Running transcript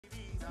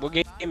What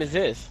game is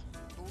this?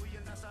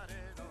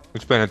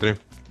 Which planet, Anthony?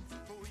 He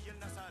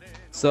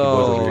was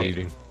over here So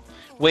eating.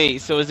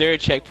 Wait, so is there a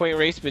checkpoint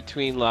race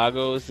between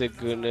Lagos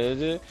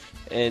Laguna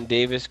and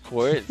Davis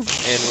Courts,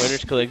 and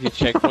runners collected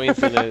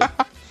checkpoints in a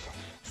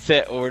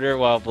set order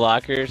while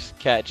blockers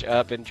catch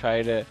up and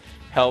try to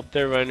help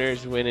their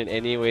runners win in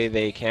any way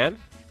they can?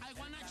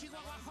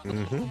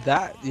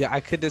 that, yeah,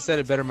 I could have said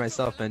it better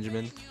myself,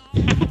 Benjamin.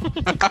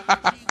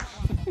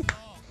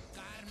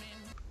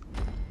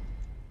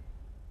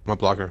 My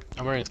blocker.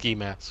 I'm wearing a ski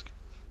mask.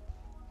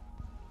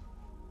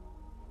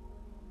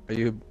 Are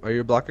you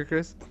a blocker,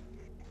 Chris?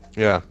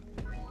 Yeah.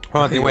 Hold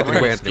on, Anthony, wait, I'm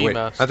Anthony, wearing wait, a Anthony, ski wait.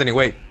 mask. Anthony,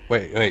 wait.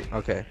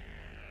 Okay.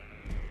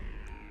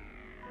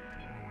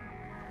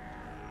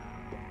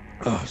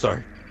 Oh,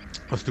 sorry.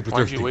 I'm stupid Why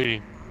aren't thirsty. you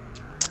waiting?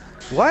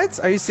 What?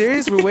 Are you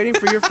serious? We're waiting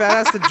for your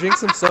fat ass to drink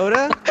some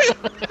soda?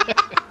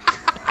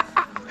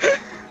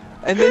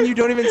 And then you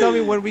don't even tell me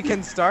when we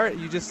can start?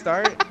 You just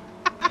start?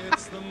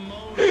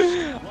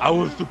 I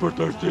was super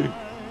thirsty.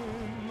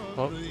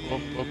 Oh,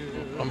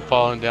 I'm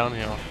falling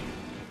downhill.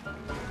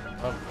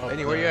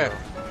 Benny, where you at?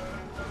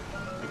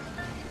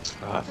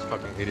 Ah, this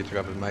fucking idiot took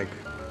off his mic.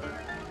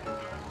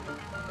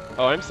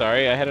 Oh, I'm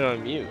sorry. I had it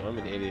on mute. I'm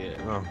an idiot.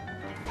 Oh.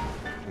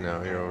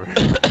 No, you're over.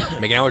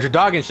 Making out with your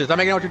dog and shit. Stop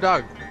making out with your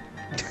dog.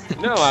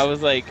 No, I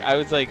was like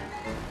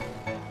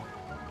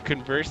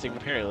conversing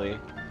apparently.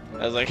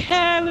 I was like,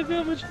 "Ha, look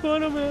how much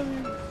fun I'm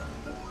having."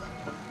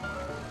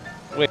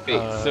 Wait,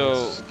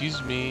 so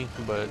Excuse me,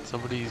 but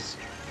somebody's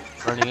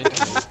running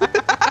into me.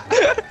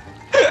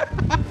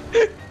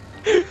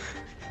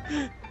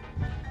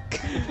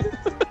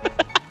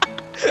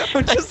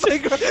 I'm just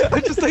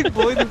like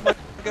blowing the fuck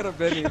out of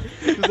Benny.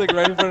 Just like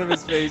right in front of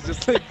his face.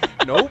 Just like,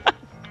 nope.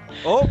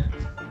 Oh.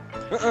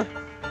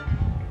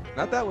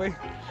 Not that way.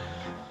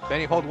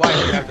 Benny, hold Y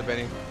if you have to,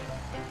 Benny.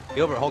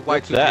 Gilbert, hold Y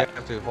What's too if that? you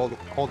have to.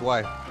 Hold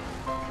Y.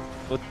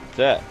 what's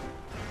that?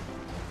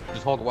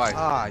 Just hold Y.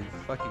 Ah, you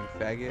fucking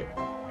faggot.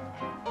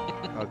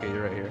 Okay,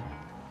 you're right here.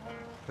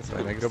 That's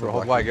fine. I can Gilbert, still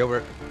hold block Y, you.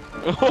 Gilbert.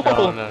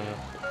 No, no.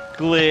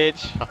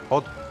 Glitch.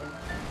 Hold.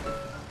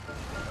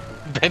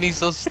 Benny's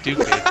so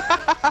stupid.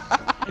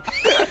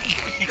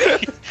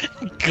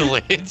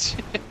 Glitch.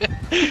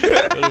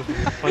 What a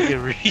fucking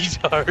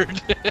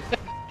retard.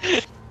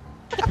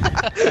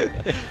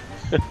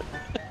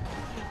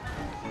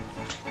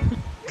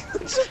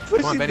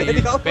 Come on, Benny.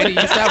 Benny, you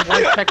just have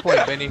one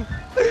checkpoint, Benny.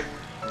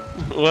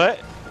 What?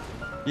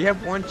 You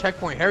have one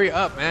checkpoint. Hurry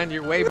up, man.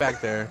 You're way back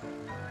there.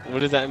 What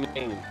does that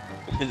mean?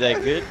 Is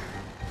that good?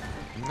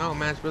 No,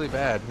 man, it's really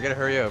bad. You gotta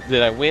hurry up.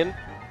 Did I win?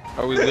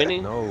 Are we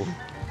winning? No.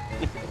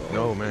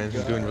 No, man.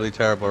 You're doing really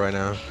terrible right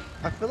now.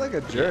 I feel like a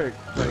jerk.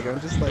 Like,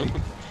 I'm just like...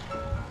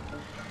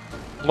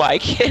 Why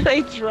can't I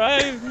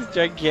drive this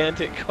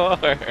gigantic car?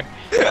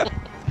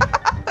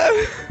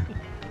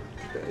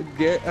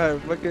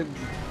 Fucking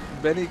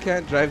Benny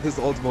can't drive this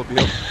Oldsmobile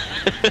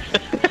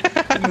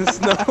in the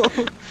snow.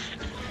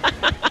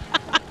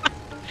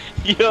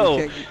 Yo,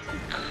 He can't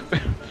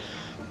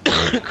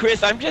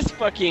Chris, I'm just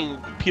fucking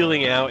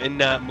peeling out and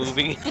not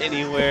moving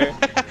anywhere.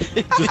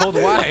 Just hold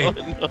Y. Oh,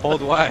 no.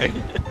 Hold Y.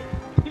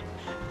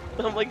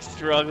 I'm like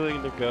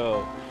struggling to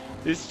go.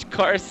 This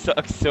car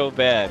sucks so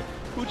bad.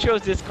 Who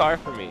chose this car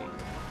for me?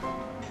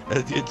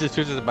 It just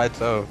chooses it by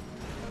itself.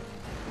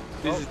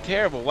 This is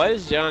terrible. Why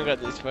does John got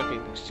this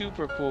fucking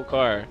super cool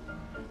car?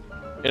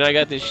 And I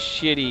got this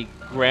shitty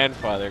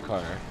grandfather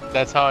car.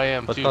 That's how I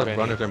am Let's too, call Benny.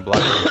 runners and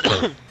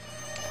blockers. I'm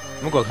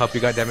gonna go help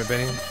you, goddammit,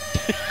 Benny.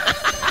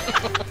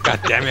 God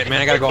damn it,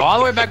 man! I gotta go all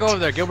the way back over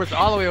there. Gilbert's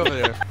all the way over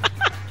there.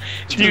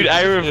 Dude,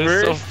 I It's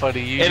reverse so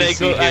funny. You and I just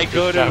see go him to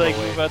just drive like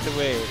away. move out the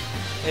way.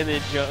 And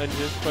then John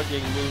just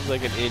fucking moves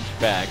like an inch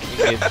back and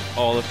gets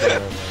all the far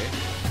away.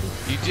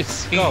 You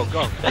just see Go.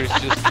 Chris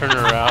just turn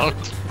around.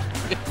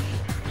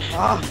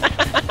 Ah,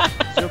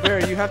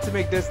 Gilbert, you have to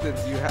make distance.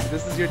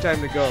 This is your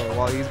time to go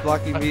while he's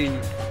blocking me.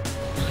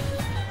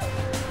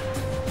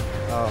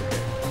 Oh, okay.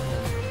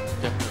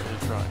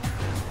 Definitely try.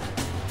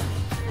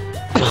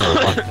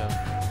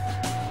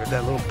 Where'd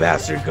that little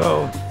bastard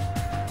go?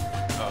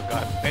 Oh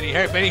God, Benny,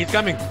 hurry, Benny, he's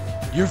coming.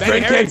 Your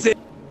Benny, friend hurry. can't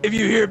save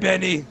you here,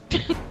 Benny.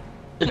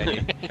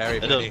 Benny, hurry, I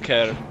Benny. don't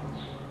care.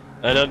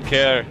 I don't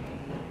care.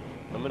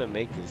 I'm gonna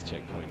make this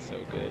checkpoint so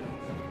good.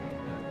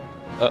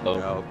 Uh-oh.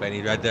 No,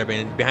 Benny's right there,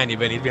 Benny. Behind you,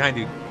 Benny. He's behind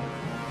you.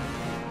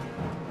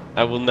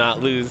 I will not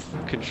lose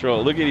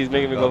control. Look at he's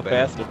making me Go, go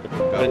Benny. faster.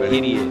 What an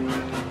Benny. idiot.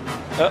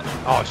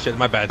 Oh shit,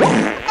 my bad.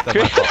 That's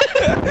my fault.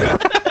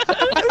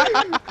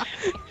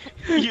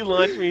 You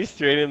launched me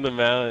straight in the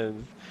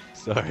mountains.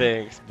 Sorry.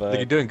 Thanks, You're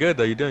bud. doing good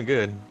though. You're doing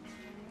good.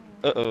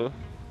 Uh-oh.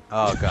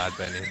 Oh God,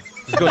 Benny.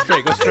 Just go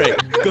straight. Go straight.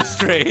 Go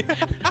straight.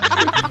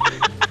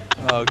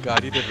 Oh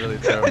God, you did really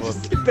terrible.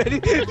 Benny,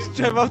 just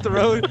drive off the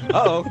road.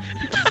 Uh-oh.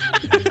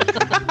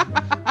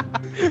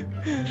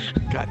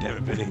 God damn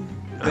it, Benny.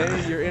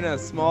 Benny, you're in a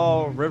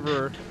small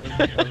river,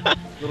 a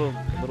little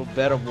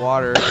bed of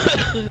water.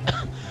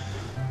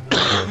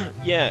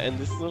 Yeah, and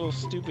this little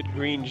stupid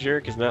green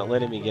jerk is not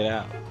letting me get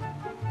out.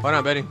 Hold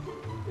on, Benny.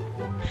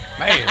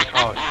 Man.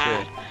 Oh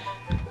shit.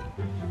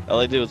 All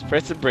I did was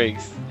press the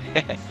brakes.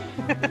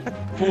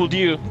 Fooled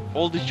you.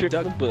 Oldest trick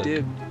in the Duck book.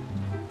 dib.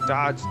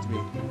 Dodged me.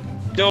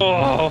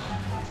 Oh!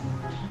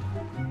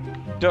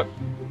 Duck,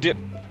 dip,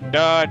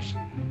 dodge,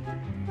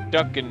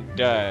 duck and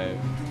dive.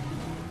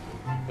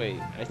 Wait,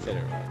 I said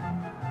it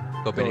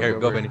wrong. Go, Benny. Go, Here, go,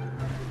 go, Benny. Benny.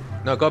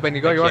 No, go, Benny.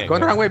 Go. I You're can't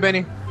going the go. wrong way,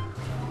 Benny.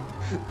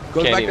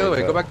 Go Can't back the even other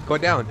way. go. Go back. Go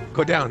down.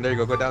 Go down. There you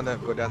go. Go down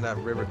that. Go down that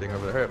river thing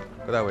over there. Hurry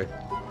up. Go that way.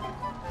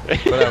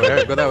 Go that way.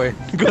 Hurry, go that way.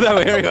 Go that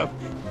way. Hurry up.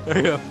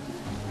 Hurry up.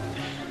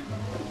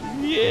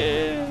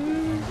 Yeah.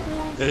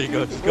 There you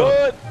go. Just go.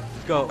 What?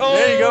 Just go. Oh,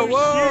 there you go. shit.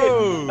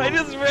 Whoa. I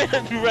just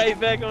ran right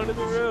back onto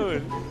the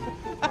road.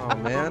 Oh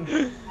man.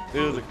 It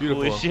was the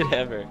Beautiful. coolest shit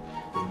ever.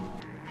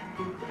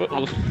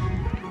 Uh-oh.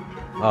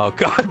 Oh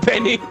God,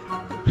 Benny.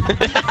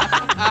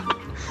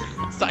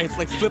 Science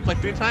like flipped like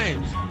 3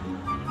 times.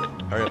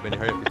 Hurry up, Benny.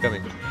 Hurry up. He's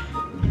coming.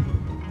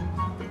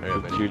 Hurry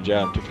up, It's Benny. your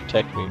job to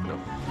protect me. No.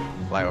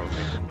 Fly over me.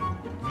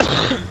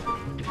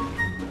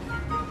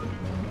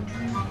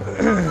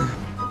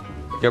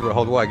 Gilbert,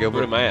 hold wide, Where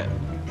Gilbert. am I at?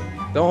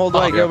 Don't hold Oh,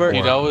 on, yeah, Gilbert.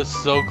 Dude, I was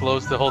so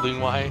close to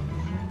holding Y.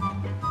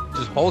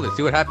 Just hold it.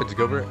 See what happens,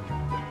 Gilbert.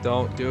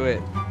 Don't do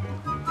it.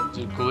 Does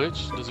it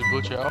glitch? Does it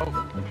glitch out?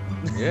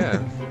 Yeah.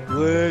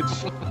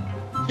 Glitch.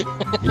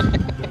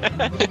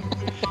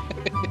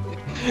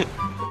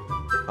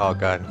 Oh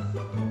God.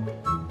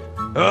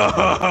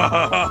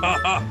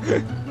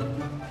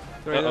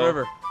 Throw it in the Uh-oh.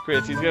 river.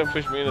 Chris, he's gonna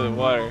push me into the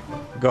water.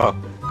 Go,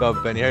 go,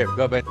 Benny. Hurry up.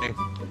 Go, Benny.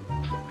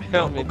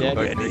 Help me, Go,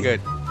 Daddy. Benny. You're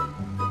good.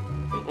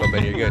 Go,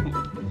 Benny. You're good.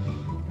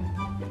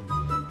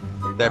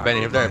 There,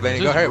 Benny. There, Benny.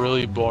 This Go, is hurry up.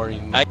 really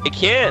boring. I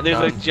can't.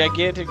 There's a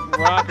gigantic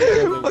rock. or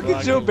something Fucking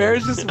blocking Joe me.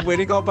 Bear's just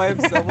winning all by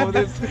himself over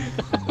this.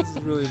 This is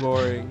really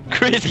boring.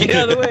 Chris, get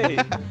out of the way.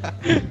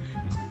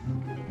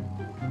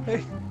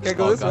 Hey, can't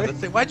go Oh, this God, way.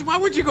 that's it. Why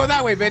would you go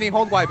that way, Benny?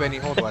 Hold wide, Benny.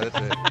 Hold wide.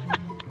 That's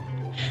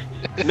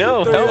it.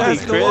 No, Throw your help me,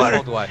 ass in the Chris. water.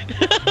 Hold wide.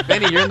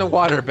 Benny, you're in the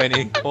water,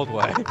 Benny. Hold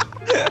wide.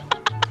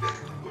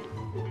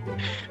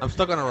 I'm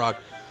stuck on a rock.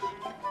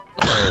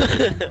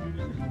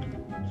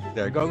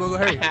 There, go, go, go,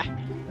 hurry.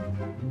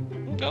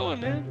 I'm going,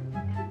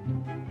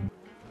 man.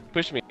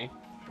 Push me.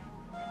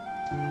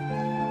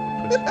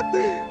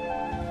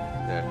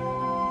 There.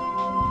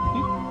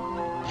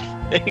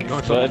 Thanks,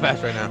 Going so bud.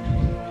 fast right now.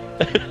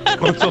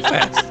 Going so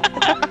fast.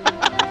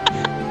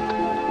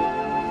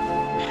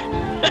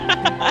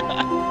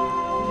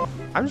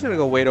 I'm just gonna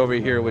go wait over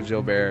here with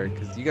Joe Bear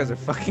because you guys are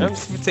fucking I'm-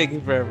 taking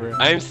forever.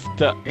 I'm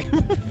stuck.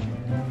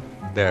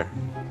 There.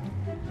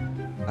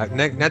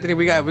 Anthony,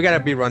 we gotta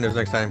be runners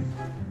next time.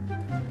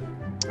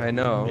 I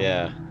know.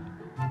 Yeah.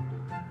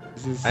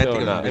 This is I so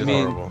think not. it's I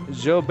mean, horrible.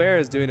 Joe Bear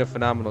is doing a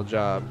phenomenal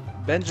job.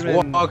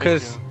 Benjamin, Well,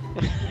 because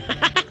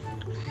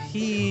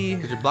he.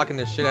 you're blocking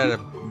the shit out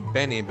of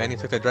Benny. Benny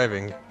took that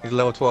driving. He's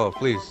level 12,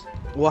 please.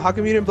 Well, how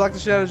come you didn't block the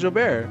shit out of Joe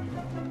Bear?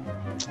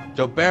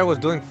 Joe Bear was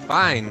doing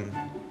fine.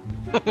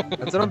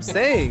 That's what I'm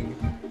saying.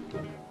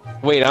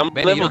 Wait, I'm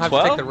Benny, you level don't have to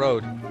take 12? the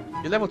road.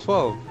 You're level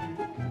 12.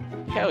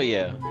 Hell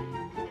yeah.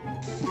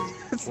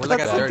 It's We're like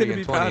not at something 30 to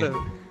and be proud 20.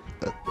 of.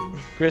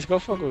 Chris, go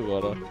fuck with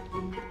Gordo.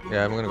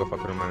 Yeah, I'm gonna go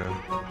fuck with him right now.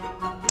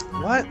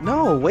 What?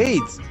 No,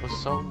 wait. With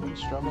so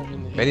much drama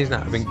in the Benny's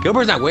not. I mean,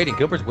 Gilbert's not waiting.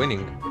 Gilbert's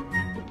winning.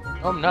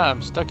 No, I'm not.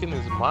 I'm stuck in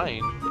his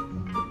mind.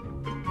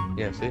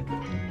 Yeah, see? I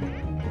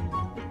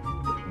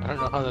don't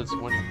know how that's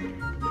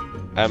winning.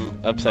 I'm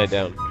upside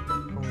down.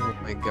 Oh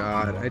my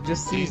god. I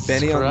just see Jesus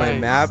Benny on my Christ.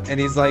 map and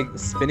he's like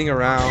spinning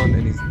around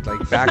and he's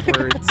like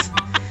backwards.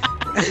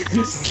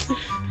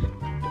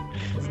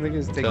 This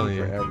nigga's taking Telling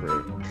you.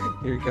 forever.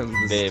 Here he comes with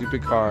this Babe.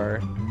 stupid car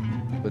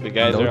with The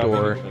guys no are all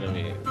door. making fun of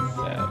me. It's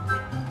sad.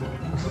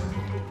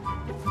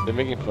 They're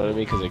making fun of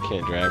me because I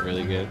can't drive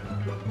really good.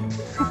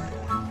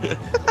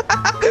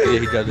 Yeah,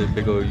 he drives a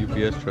big old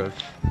UPS truck.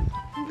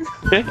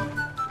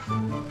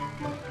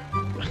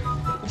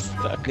 I'm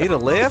stuck. Need a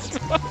lift?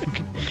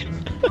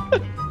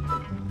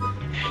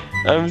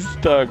 I'm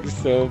stuck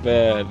so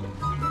bad.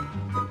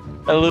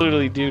 I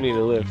literally do need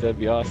a lift. That'd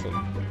be awesome.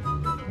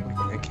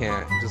 I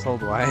can't. Just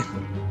hold wide.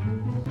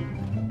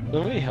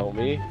 Somebody help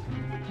me.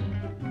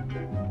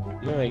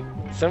 No, like,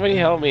 somebody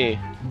help me.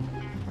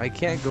 I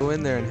can't go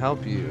in there and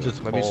help you.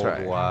 Just let me hold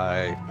try.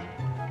 wide.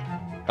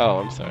 Oh,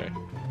 I'm sorry.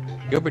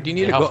 Gilbert, do you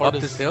need Hey, to how go far up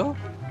does- this hill?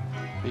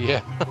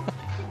 Yeah.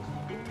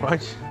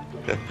 Watch.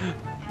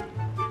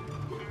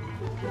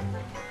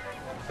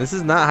 This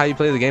is not how you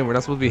play the game. We're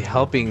not supposed to be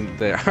helping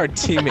our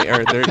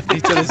teammate or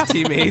each other's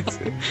teammates.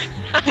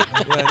 Yeah,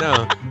 I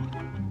know.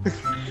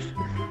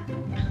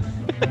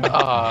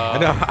 I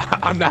know.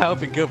 I'm not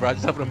helping Gilbert. I'm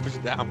just helping him push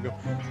it down. I'm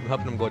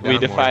helping him go down We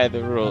more. defy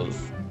the rules.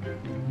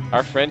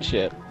 Our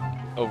friendship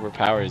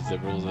overpowers the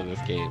rules of this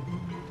game.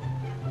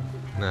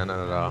 No, not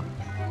at all.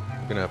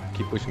 I'm gonna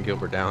keep pushing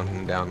Gilbert down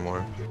and down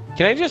more.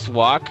 Can I just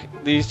walk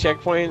these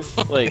checkpoints?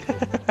 Like,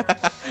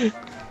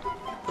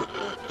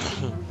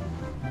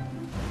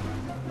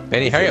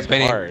 Benny, This hurry is up,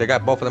 Benny. hard. They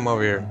got both of them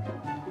over here.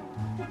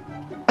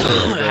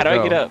 how do I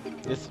go. get up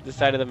this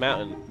side of the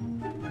mountain?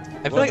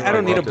 I feel like I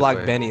don't Go need to up this block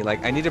way. Benny.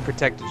 Like I need to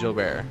protect Joe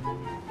Bear.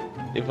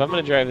 If I'm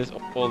gonna drive this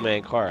old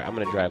man car, I'm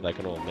gonna drive like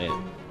an old man.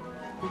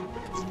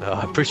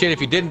 I appreciate it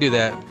if you didn't do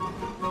that.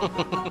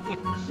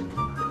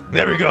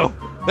 There we go.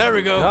 There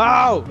we go.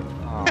 No!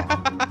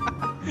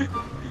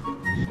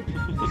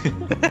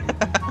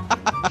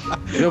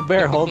 Yo,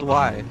 Bear, hold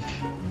Y.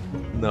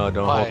 No,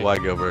 don't Why? hold Y,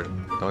 Gilbert.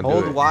 Don't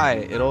Hold do it.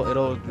 Y.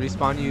 It'll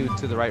respawn you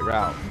to the right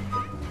route.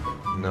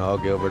 No,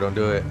 Gilbert, don't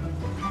do it.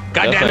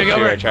 God That's damn it, not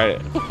true, I Gilbert! tried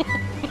it.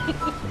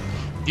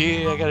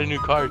 Yeah, I got a new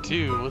car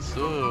too. What's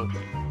up?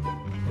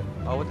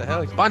 Oh, what the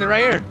hell? He spawned it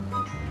right here.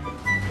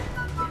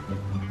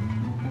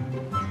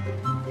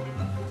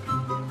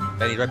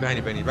 Benny, right behind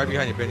you, Benny. Right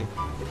behind you, Benny.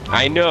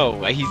 I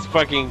know. He's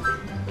fucking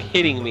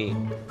hitting me.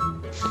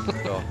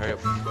 Go, hurry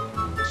up.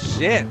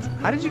 Shit!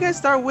 How did you guys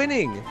start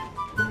winning?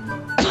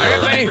 Hurry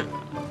up, Benny!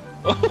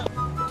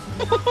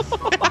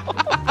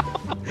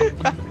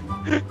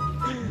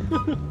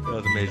 That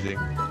was amazing.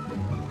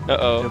 Uh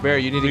Yo, oh. Bear,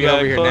 you need to We get got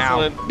over a here close now.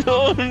 one.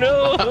 Oh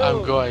no!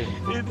 I'm going.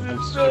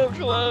 It's so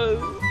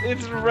close.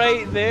 It's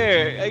right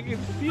there. I can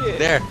see it.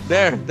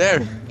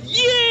 There.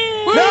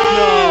 Yeah!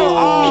 No!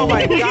 Oh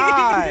my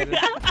god!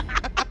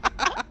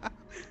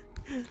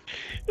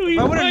 We If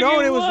I would have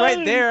known fucking it was right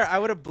won. there, I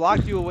would have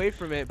blocked you away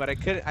from it, but I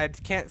couldn't. I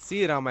can't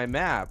see it on my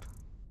map.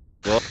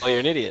 Well, you're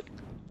an idiot.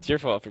 It's your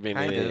fault for being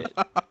an Kind idiot.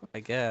 of.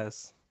 I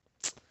guess.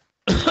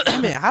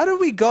 Damn it! How do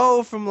we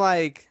go from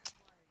like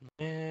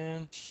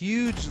Man.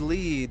 huge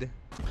lead?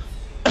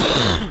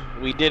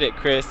 We did it,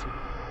 Chris.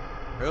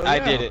 Hell I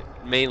yeah. did it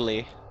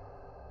mainly.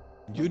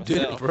 You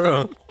did it,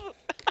 bro.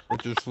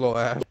 With your slow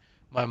ass.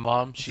 My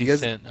mom, You she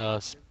guys- sent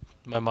us.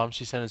 My mom,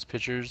 she sent us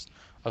pictures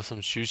of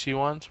some shoes she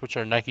wants, which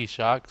are Nike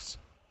Shocks.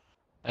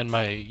 And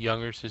my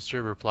younger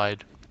sister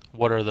replied,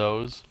 "What are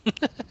those?"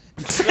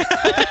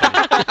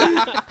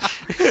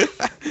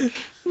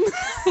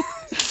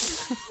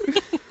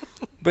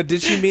 But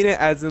did she mean it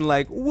as in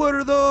like, what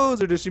are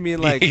those? Or did she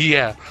mean like,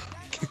 yeah.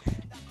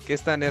 ¿qué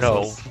están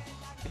No. esos?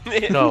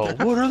 No.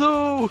 What are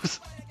those?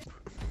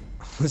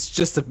 It's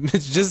just as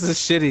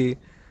shitty,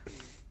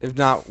 if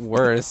not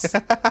worse.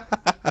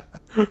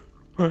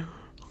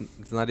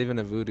 It's not even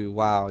a voodoo.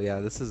 Wow, yeah,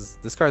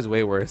 this card's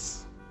way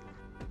worse.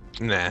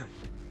 Nah.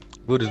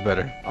 Voodoo's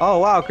better. Oh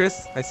wow,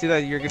 Chris, I see that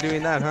you're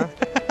doing that, huh?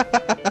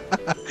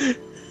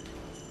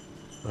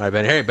 Alright,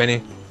 Benny. Hey,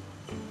 Benny.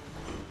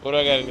 What do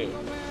I gotta do?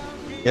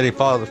 Yeah, they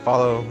follow.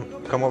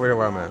 Come over here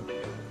where I'm at.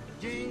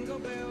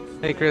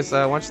 Hey Chris,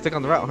 why don't you stick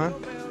on the route, huh?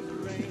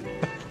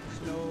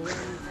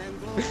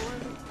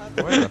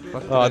 Where the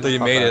fuck did Oh, I just thought you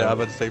pop made it. out I of?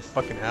 was about to say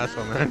fucking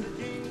asshole, man.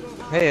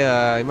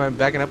 Hey, you mind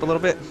backing up a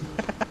little bit?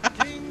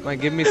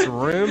 Might give me some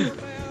room?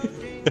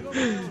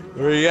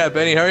 Where you at,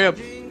 Benny? Hurry up.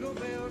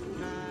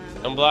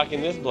 I'm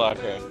blocking this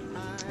blocker.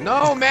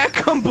 No, man,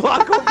 come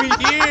block over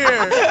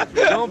here.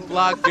 Don't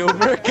block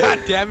Gilbert.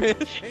 God damn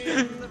it.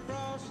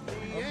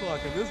 I'm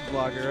blocking this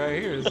blocker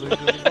right here, so he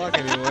doesn't block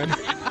anyone.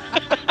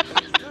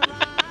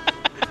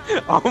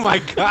 Oh my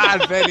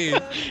God, Benny.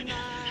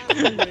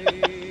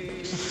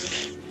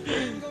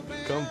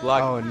 Come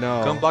block. Oh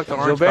no. Come block the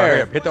orange car.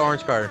 Hurry Gilbert. up. Hit the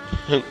orange car.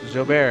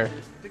 Gilbert.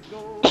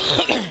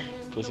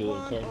 Pussy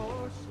little car.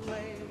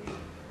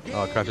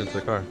 Oh, crash into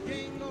the car.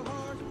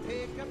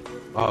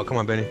 Oh, come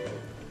on, Benny.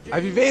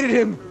 I've evaded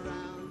him.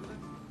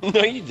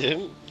 No, you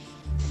didn't.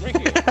 Right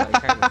here. I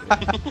kinda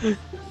did.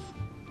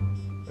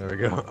 There we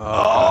go.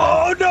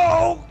 Oh,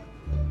 no.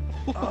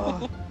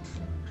 Oh.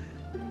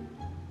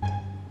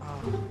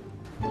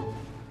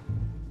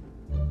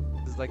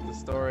 This is like the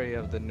story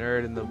of the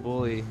nerd and the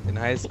bully in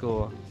high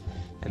school,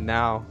 and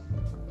now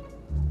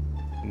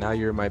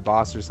you're my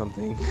boss or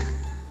something.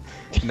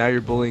 Now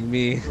you're bullying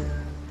me.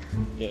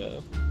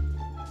 Yeah.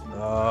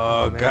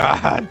 Oh, man.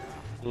 God.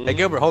 Mhm. Hey,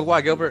 Gilbert, hold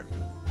wide, Gilbert.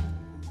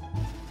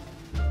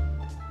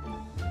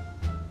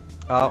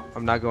 Oh,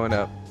 I'm not going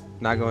up.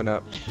 Not going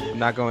up. I'm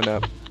not going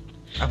up.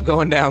 I'm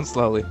going down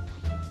slowly.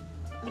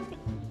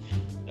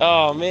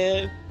 Oh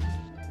man.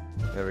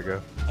 There we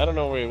go. I don't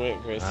know where he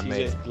went, Chris. I He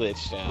made just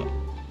glitched out.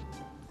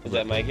 Is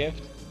that my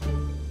gift?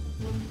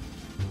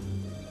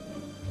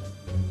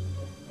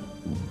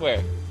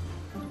 Where?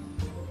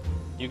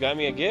 You got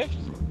me a gift?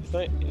 It's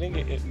not. It didn't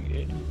get. It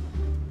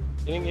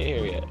didn't get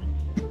here yet.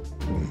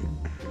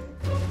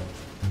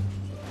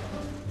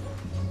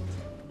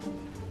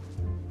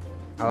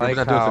 I like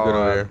not doing so how good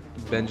over here.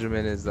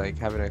 Benjamin is like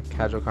having a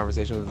casual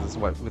conversation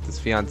with his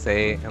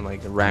fiance and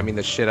like ramming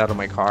the shit out of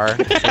my car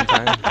at the same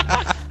time.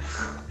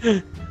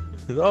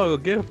 Oh, a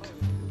gift.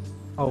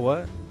 Oh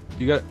what?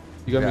 You got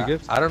me Yeah, a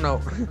gift? I don't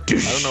know.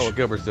 I don't know what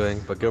Gilbert's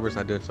doing, but Gilbert's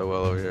not doing so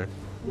well over here.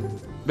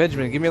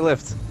 Benjamin, give me a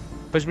lift.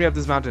 Push me up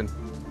this mountain.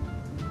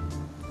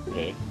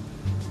 Okay.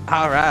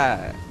 All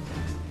right.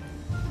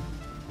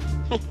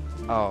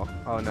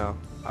 Oh no.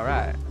 All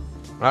right.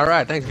 All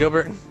right, thanks,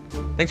 Gilbert.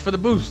 Thanks for the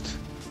boost.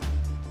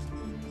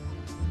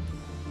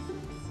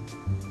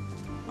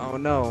 Oh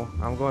no,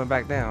 I'm going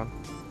back down.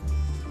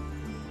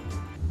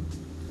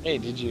 Hey,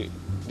 did you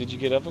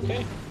get up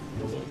okay?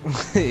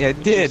 Yeah, I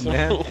did,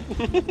 man.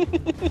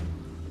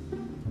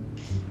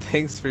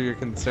 Thanks for your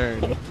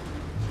concern.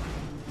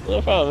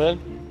 No problem,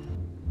 man.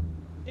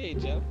 Hey,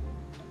 Joe.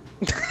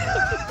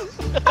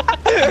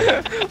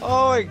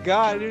 Oh my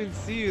god, I didn't even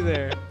see you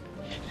there.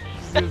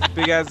 See this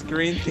big ass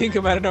green thing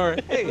come out of nowhere.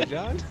 Hey,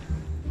 John.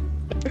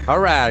 All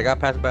right, I got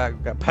passed by.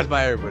 Got passed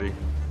by everybody.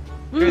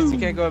 Chris, you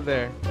can't go up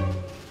there.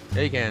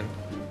 Yeah, you can.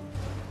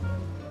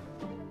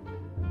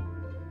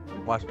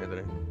 Watch me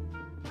today.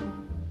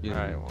 You,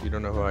 Alright, well. you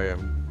don't know who I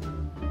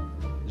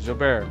am.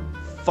 Gilbert,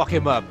 fuck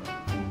him up.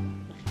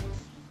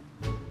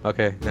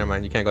 Okay, never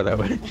mind. You can't go that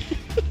way.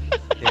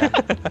 Yeah.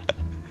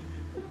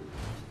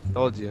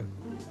 Told you.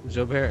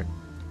 Gilbert.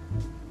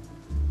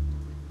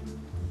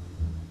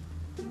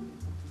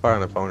 Probably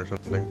on the phone or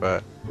something,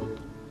 but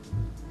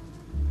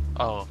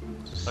Oh,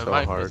 my so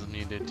mic hard. wasn't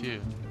muted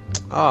too.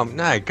 Oh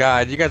my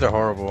god, you guys are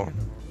horrible.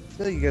 I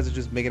feel like you guys are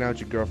just making out with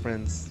your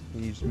girlfriends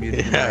and you just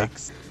muted the Yeah.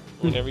 mics.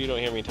 Whenever you don't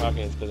hear me talking,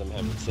 it's because I'm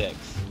having sex.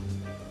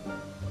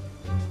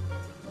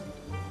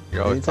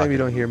 You're always Anytime you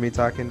talking. don't hear me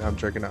talking, I'm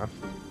jerking off.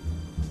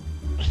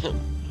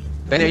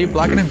 Benny, are you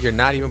blocking him? You're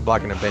not even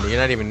blocking him, Benny. You're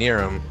not even near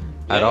him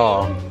at Yeah.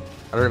 all.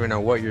 I don't even know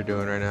what you're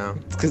doing right now.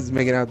 It's because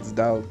making out is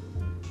dope.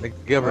 Like,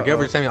 Gilbert, Uh-oh.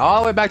 Gilbert sent me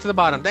all the way back to the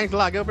bottom. Thanks a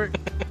lot, Gilbert.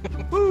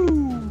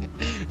 Woo!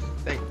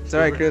 Thanks. It's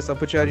alright, Gilbert. Chris. I'll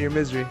put you out of your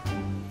misery. God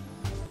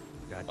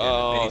damn it,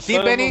 Oh, Benny. See,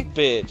 son Benny? of a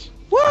bitch.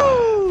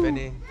 Woo!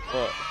 Benny,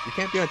 What? you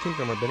can't be on team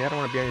no more, Benny. I don't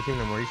want to be on your team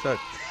no more. You suck.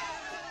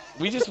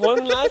 We just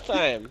won last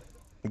time.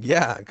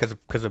 Yeah,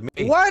 because of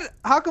me. What?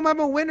 How come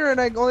I'm a winner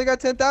and I only got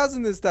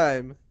 10,000 this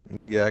time?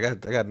 Yeah, I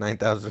got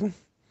 9,000.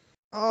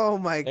 Oh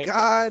my Hey.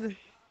 god.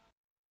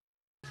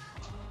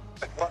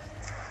 What?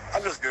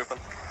 I'm just goofing.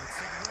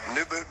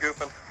 New boot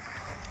goofing.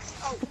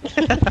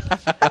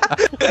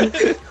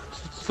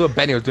 That's what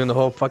Benny was doing the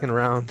whole fucking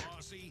round.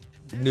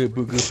 New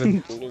boo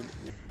goofing.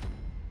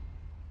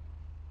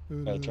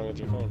 Gotta turn with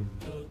your phone.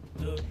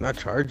 Not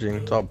charging.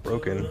 It's all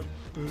broken.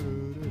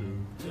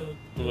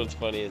 What's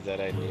funny is that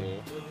I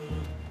knew.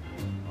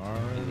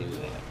 I knew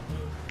that.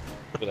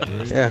 But I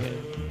just Yeah.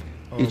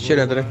 Eat shit,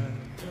 Anthony.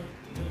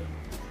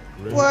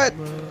 What?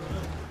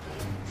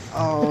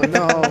 Oh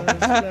no.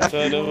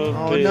 Son of a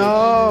Oh bitch.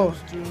 no.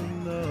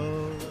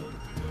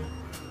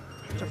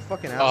 Such a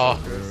fucking Oh,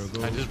 asshole,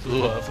 Chris. I just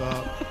blew up.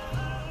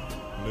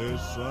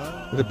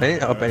 Was it Benny?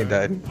 Oh, Benny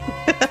died.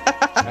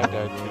 I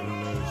died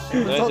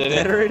too. That's all it.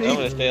 dead already? I'm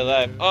gonna stay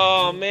alive.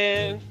 Oh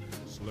man.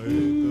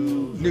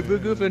 New boo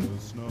goofing.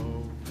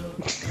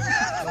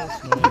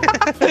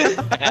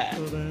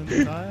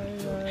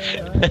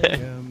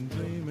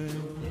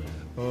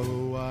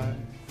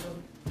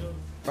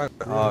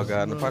 Oh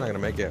god, I'm probably not gonna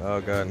make it. Oh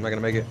god, I'm not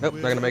gonna make it. Nope,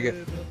 not gonna make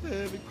it.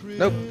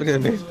 Nope, look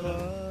at me.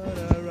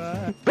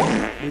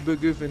 New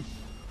boot goofing.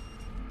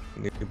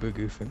 New boo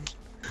goofing.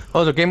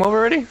 Oh, is the game over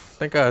already?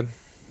 Thank god.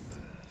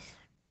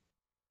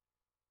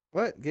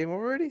 What? Game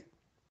over already?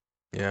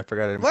 Yeah, I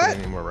forgot I didn't What? put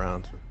any more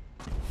rounds.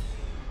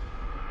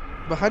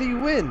 But how do you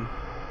win?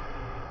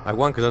 I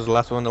won because I was the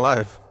last one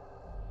alive.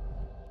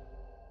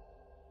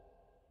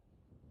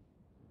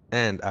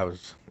 And I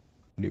was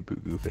new boo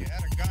goofing.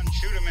 Had a gun,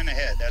 shoot him in the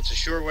head. That's a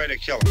sure way to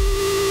kill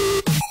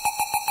him.